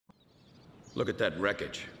Look at that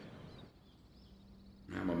wreckage.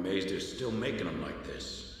 I'm amazed they're still making them like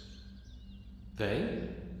this. They?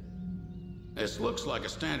 This looks like a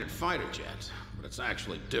standard fighter jet, but it's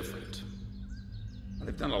actually different.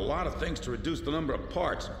 They've done a lot of things to reduce the number of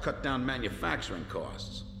parts and cut down manufacturing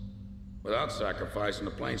costs, without sacrificing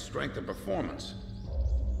the plane's strength and performance.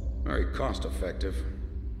 Very cost-effective.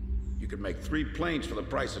 You could make 3 planes for the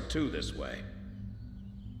price of 2 this way.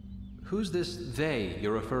 Who's this they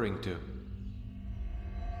you're referring to?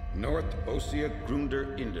 North Ossia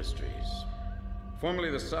Grunder Industries.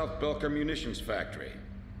 Formerly the South Belka Munitions Factory,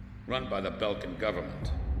 run by the Belkan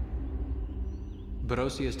government. But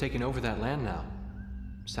Ossia has taken over that land now.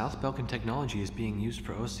 South Belkan technology is being used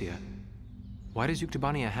for Ossia. Why does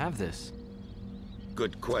Yuktobania have this?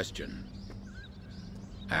 Good question.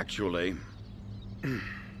 Actually,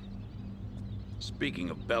 speaking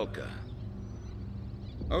of Belka,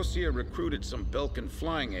 Ossia recruited some Belkan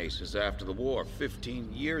flying aces after the war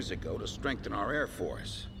 15 years ago to strengthen our Air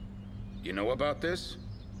Force. You know about this?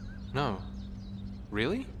 No.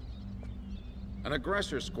 Really? An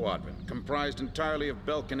aggressor squadron comprised entirely of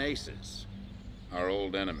Belkan aces, our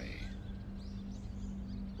old enemy.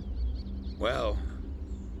 Well,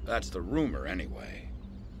 that's the rumor anyway.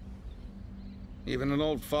 Even an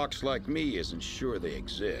old fox like me isn't sure they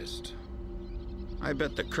exist. I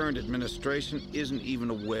bet the current administration isn't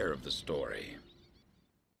even aware of the story.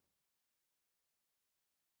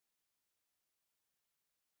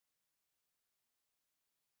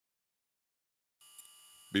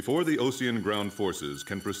 Before the Ossian ground forces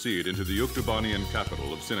can proceed into the Yuktobanian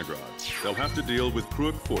capital of Sinagrad, they'll have to deal with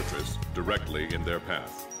Kruik Fortress directly in their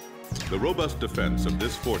path. The robust defense of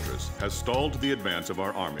this fortress has stalled the advance of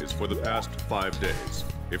our armies for the past 5 days.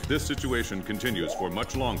 If this situation continues for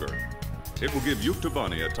much longer, it will give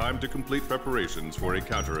Yuktobania time to complete preparations for a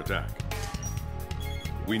counterattack.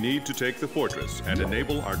 We need to take the fortress and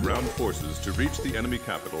enable our ground forces to reach the enemy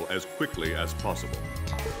capital as quickly as possible.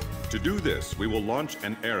 To do this, we will launch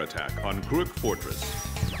an air attack on Kruik Fortress.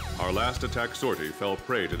 Our last attack sortie fell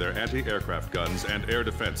prey to their anti-aircraft guns and air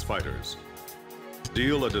defense fighters.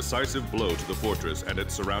 Deal a decisive blow to the fortress and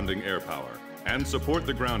its surrounding air power, and support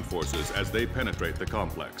the ground forces as they penetrate the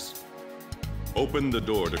complex. Open the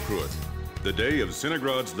door to Kruik. The day of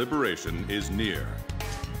Sinagrad's liberation is near.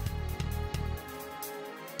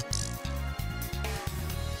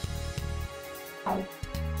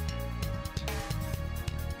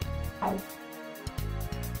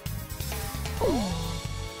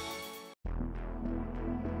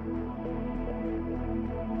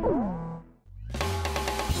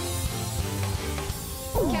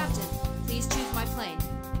 Captain, please choose my plane.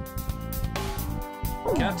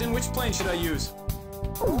 Captain, which plane should I use?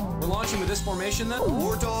 We're launching with this formation then?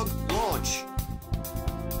 War Dog, launch!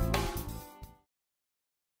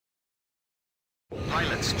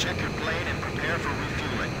 Pilots, check your plane and prepare for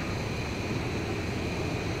refueling.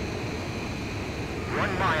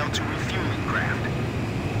 1 mile to refueling craft.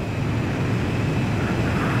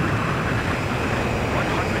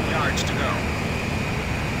 100 yards to go.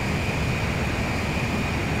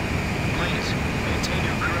 Please, maintain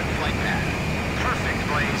your current flight path. Perfect,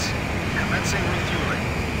 Blaze. Commencing refueling.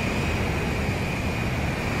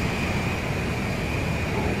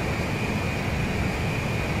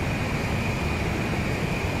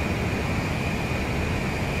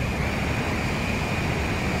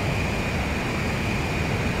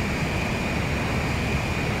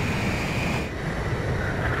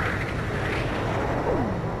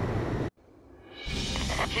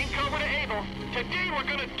 King Cobra to Able. Today we're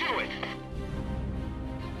gonna do it!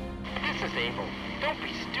 This is Able. Don't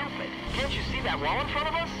be stupid. Can't you see that wall in front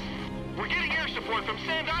of us? We're getting air support from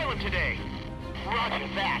Sand Island today. Roger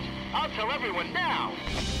that. I'll tell everyone now.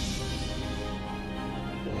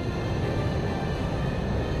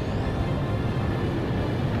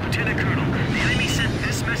 Lieutenant Colonel, the enemy sent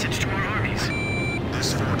this message to our armies.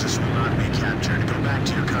 This fortress will not be captured. Go back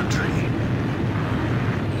to your country.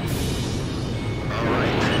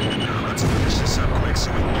 Alright then, now let's finish this up quick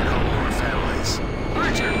so we can get home to our families.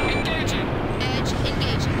 Archer, engaging! Edge,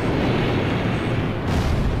 engaging.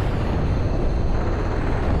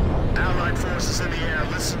 Allied forces in the air,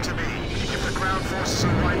 listen to me. If the ground forces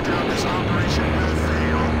are wiped out, this operation will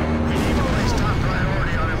fail. We need to place top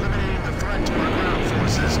priority on eliminating the threat to our ground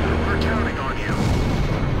forces. We're counting on you.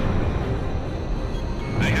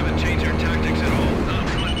 They haven't changed their tactics at all. Not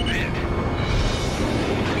one bit.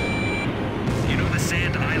 You know the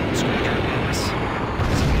Sand Island squadron above us?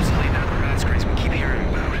 Supposedly they're the rascals we keep hearing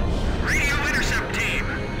about. Radio intercept team!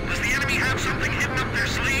 Does the enemy have something hidden up their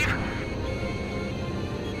sleeve?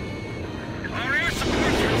 Our air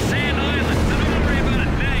support's from Sand Island, so don't worry about a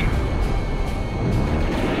thing!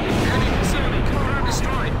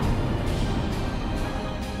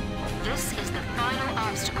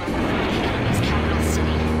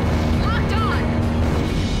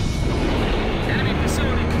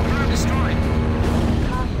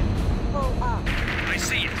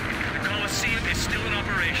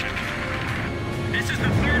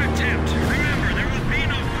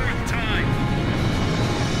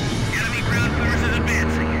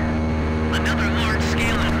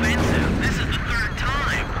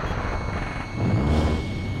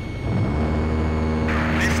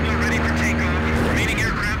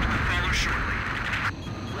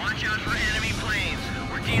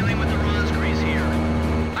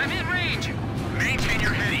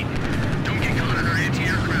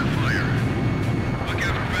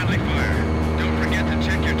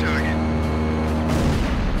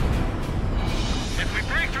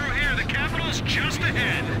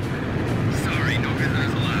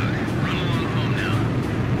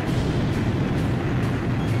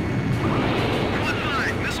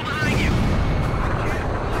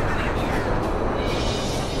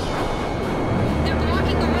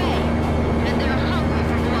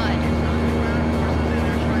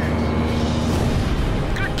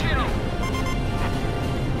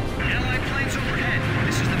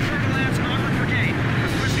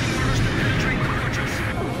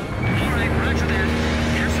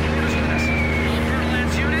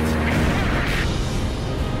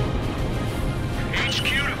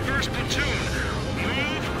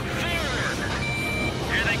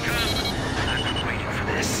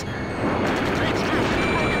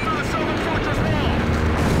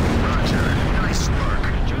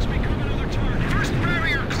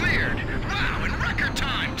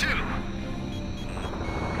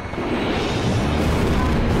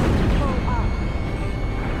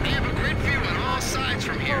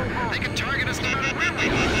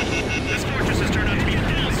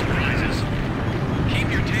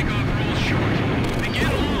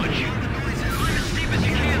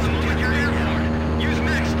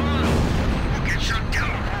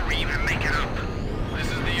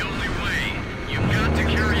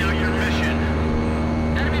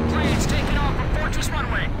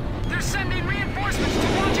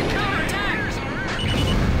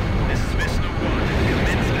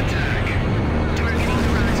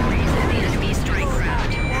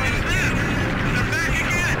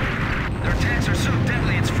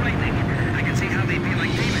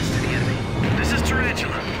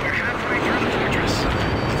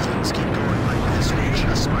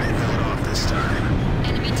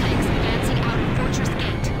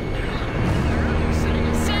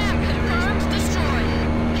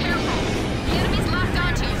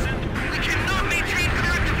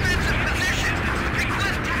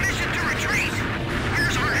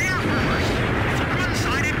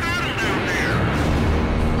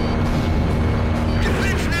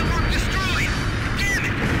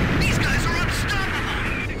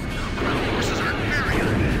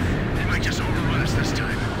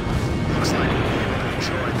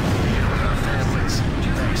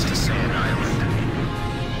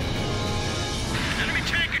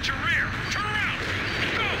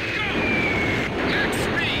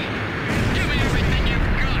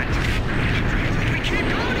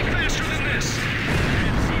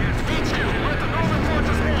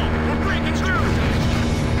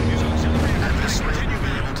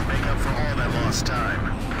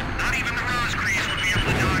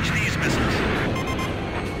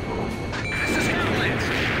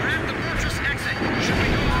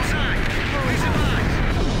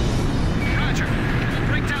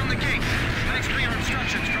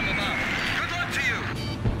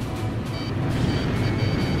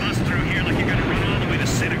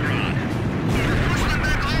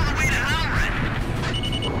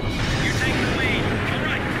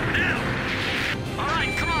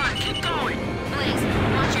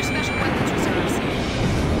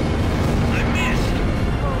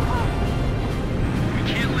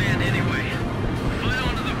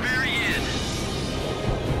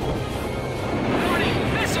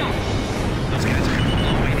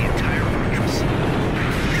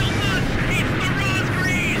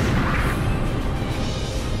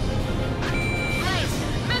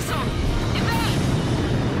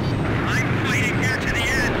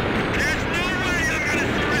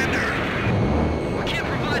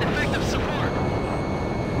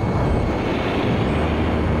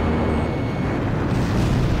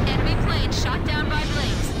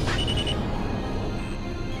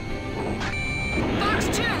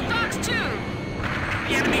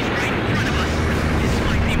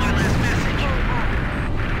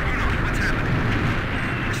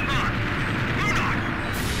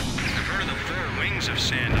 wings of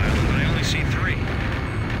Sand Island, but I only see 3.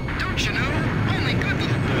 Don't you know? Only good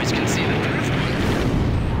little boys can see the 4th one.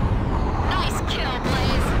 Nice kill,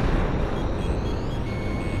 Blaze.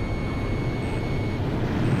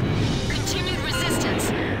 Continued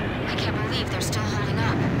resistance. I can't believe they're still holding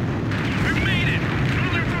up. We made it!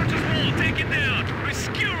 Another fortress wall, take it down! I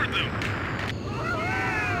skewered them!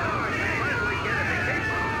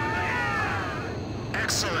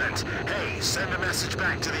 Excellent. Hey, send a message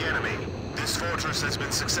back to the enemy. This fortress has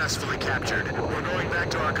been successfully captured. We're going back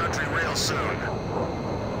to our country real soon.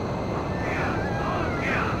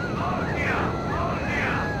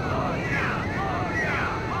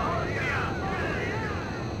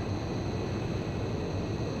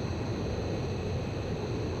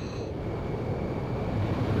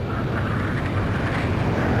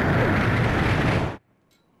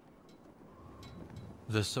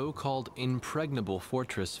 The so-called impregnable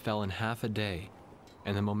fortress fell in half a day,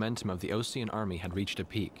 and the momentum of the Osean army had reached a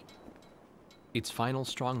peak. Its final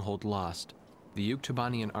stronghold lost, the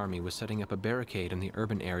Yuktubanian army was setting up a barricade in the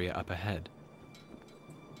urban area up ahead.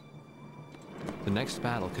 The next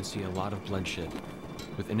battle could see a lot of bloodshed,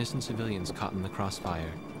 with innocent civilians caught in the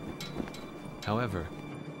crossfire. However,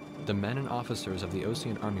 the men and officers of the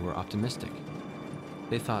Osean army were optimistic.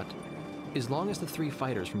 They thought, as long as the 3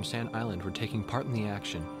 fighters from Sand Island were taking part in the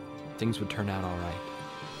action, things would turn out all right.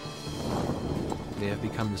 They have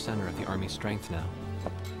become the center of the army's strength now.